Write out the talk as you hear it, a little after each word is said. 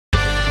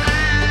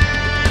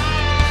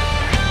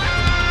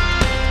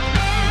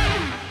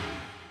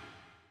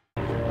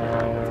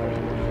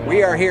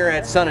We are here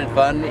at Sun and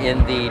Fun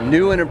in the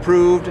new and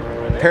improved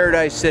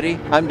Paradise City.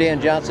 I'm Dan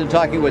Johnson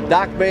talking with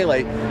Doc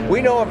Bailey. We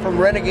know him from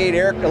Renegade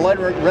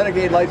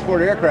Light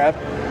Sport Aircraft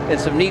and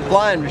some neat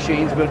flying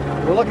machines, but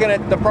we're looking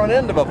at the front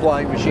end of a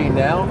flying machine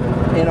now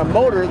in a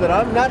motor that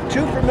I'm not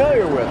too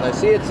familiar with. I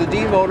see it's a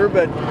D motor,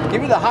 but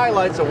give me the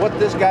highlights of what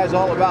this guy's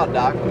all about,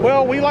 Doc.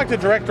 Well, we like the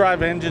direct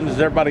drive engines, as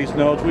everybody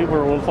knows. We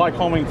were with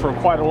Lycoming for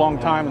quite a long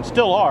time and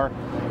still are.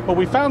 But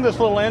we found this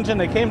little engine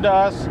that came to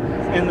us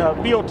in the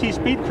BOT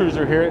Speed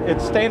Cruiser here.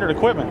 It's standard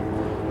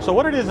equipment. So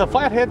what it is, a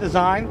flathead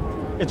design.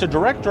 It's a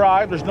direct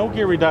drive. There's no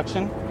gear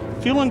reduction.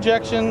 Fuel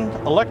injection,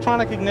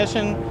 electronic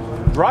ignition,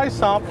 dry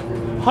sump,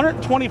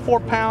 124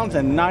 pounds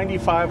and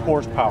 95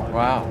 horsepower.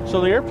 Wow.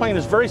 So the airplane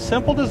is very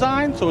simple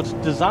design. So it's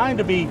designed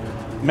to be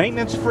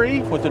maintenance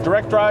free. With the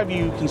direct drive,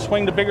 you can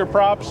swing the bigger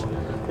props.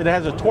 It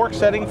has a torque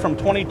setting from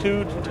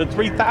 22 to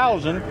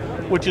 3,000,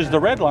 which is the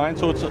red line.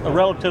 So it's a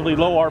relatively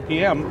low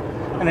RPM.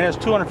 And it has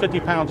 250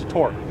 pounds of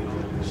torque.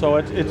 So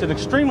it's an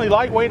extremely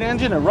lightweight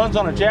engine. It runs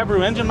on a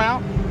Jabiru engine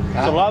mount.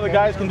 So a lot of the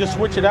guys can just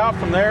switch it out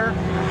from there.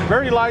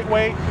 Very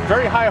lightweight,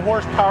 very high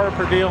horsepower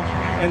per deal,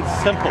 and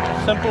simple.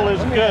 Simple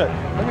is good.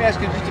 Let me ask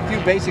you just a few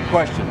basic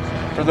questions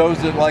for those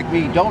that, like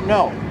me, don't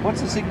know.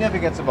 What's the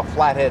significance of a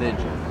flathead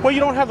engine? Well, you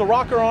don't have the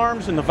rocker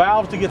arms and the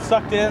valves to get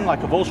sucked in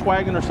like a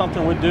Volkswagen or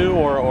something would do,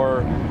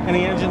 or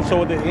any engine.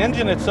 So the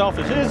engine itself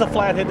is a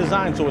flathead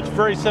design, so it's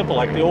very simple,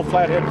 like the old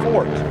flathead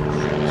Fords.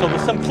 So the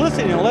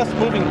simplicity and less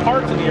moving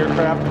parts in the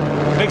aircraft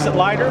makes it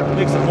lighter,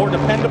 makes it more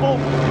dependable.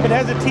 It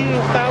has a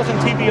 2,000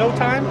 TBO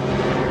time,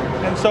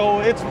 and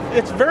so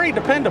it's very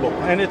dependable,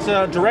 and it's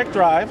a direct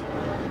drive.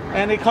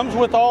 And it comes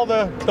with all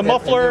the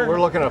muffler. We're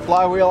looking at a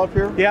flywheel up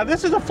here? Yeah,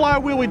 this is a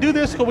flywheel. We do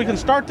this so we can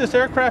start this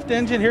aircraft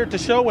engine here at the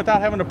show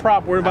without having to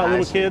prop, worry about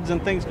little kids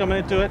and things coming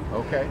into it.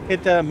 Okay.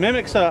 It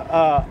mimics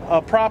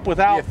a prop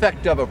without... The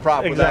effect of a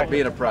prop without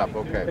being a prop,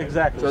 okay.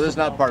 Exactly. So this is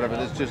not part of it,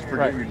 it's just for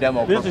your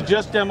demo This purpose. is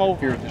just demo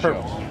here at the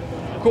purpose.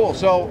 show. Cool,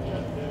 so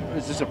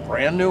is this a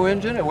brand new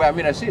engine? I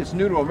mean, I see it's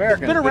new to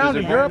America. It's been around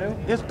in Europe.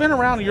 It's been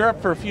around Europe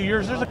for a few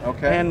years.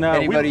 Okay. And,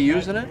 anybody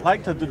using it?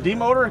 Like the D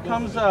motor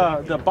comes,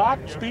 the BOT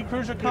Speed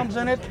Cruiser comes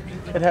in it.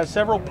 It has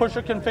several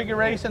pusher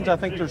configurations. I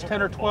think there's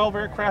 10 or 12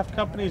 aircraft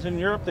companies in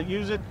Europe that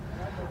use it.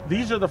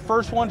 These are the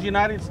first ones,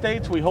 United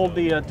States. We hold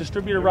the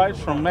distributor rights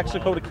from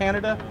Mexico to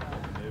Canada.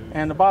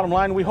 And the bottom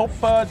line, we hope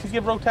to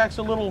give Rotax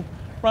a little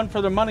run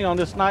for their money on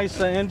this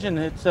nice engine.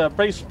 It's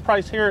base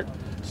price here at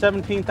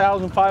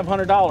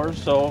 $17,500.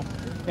 So.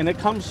 And it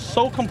comes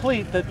so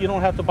complete that you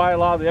don't have to buy a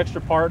lot of the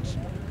extra parts.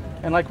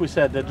 And like we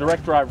said, the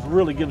direct drive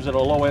really gives it a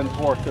low-end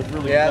torque. That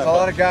really there's a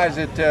lot of guys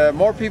that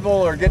more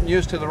people are getting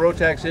used to the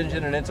Rotax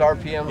engine and its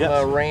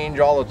RPM range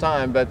all the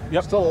time, but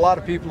still a lot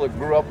of people that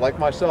grew up, like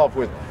myself,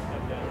 with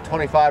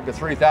 25 to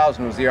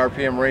 3,000 was the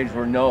RPM range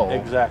we know.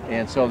 Exactly.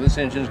 And so this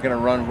engine is going to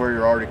run where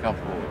you're already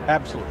comfortable with.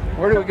 Absolutely.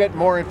 Where do we get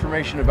more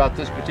information about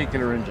this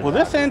particular engine? Well,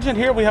 this engine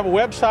here, we have a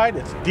website.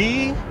 It's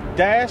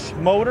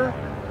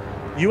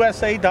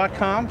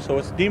d-motorusa.com. So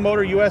it's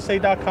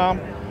dmotorusa.com.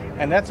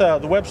 And that's the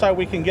website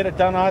we can get it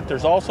done on.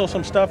 There's also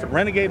some stuff at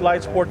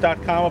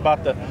renegadelightsport.com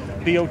about the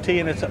BOT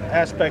and its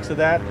aspects of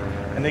that.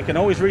 And they can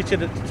always reach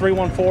it at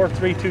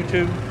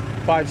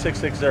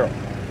 314-322-5660.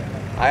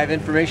 I have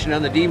information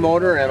on the D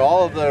motor and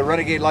all of the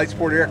Renegade Light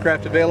Sport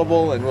aircraft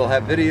available, and we'll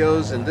have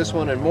videos and this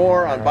one and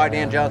more on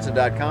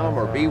bydanjohnson.com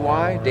or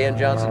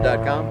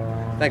bydanjohnson.com.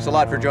 Thanks a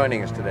lot for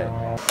joining us today.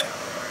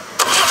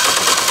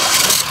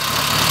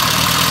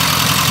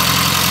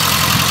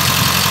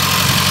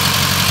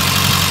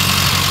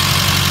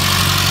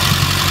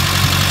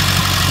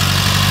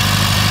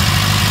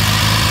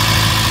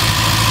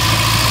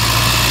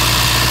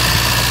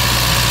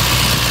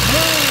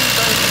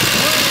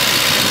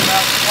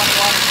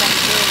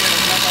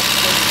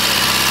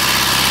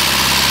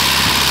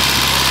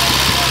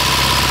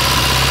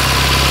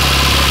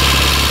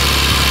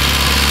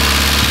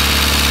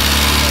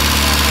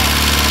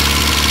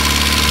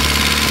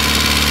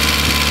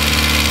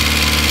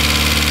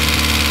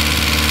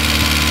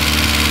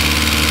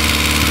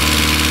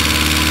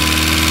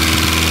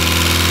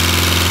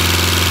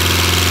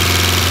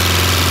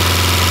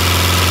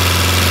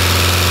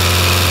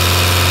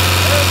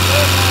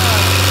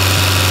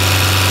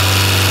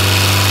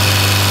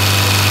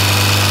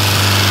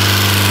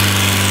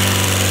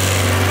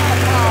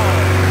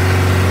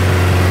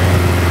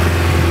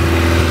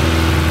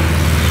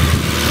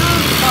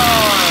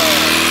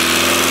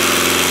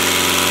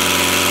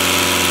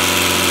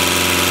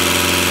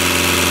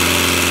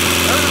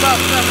 About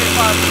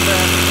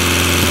 75%.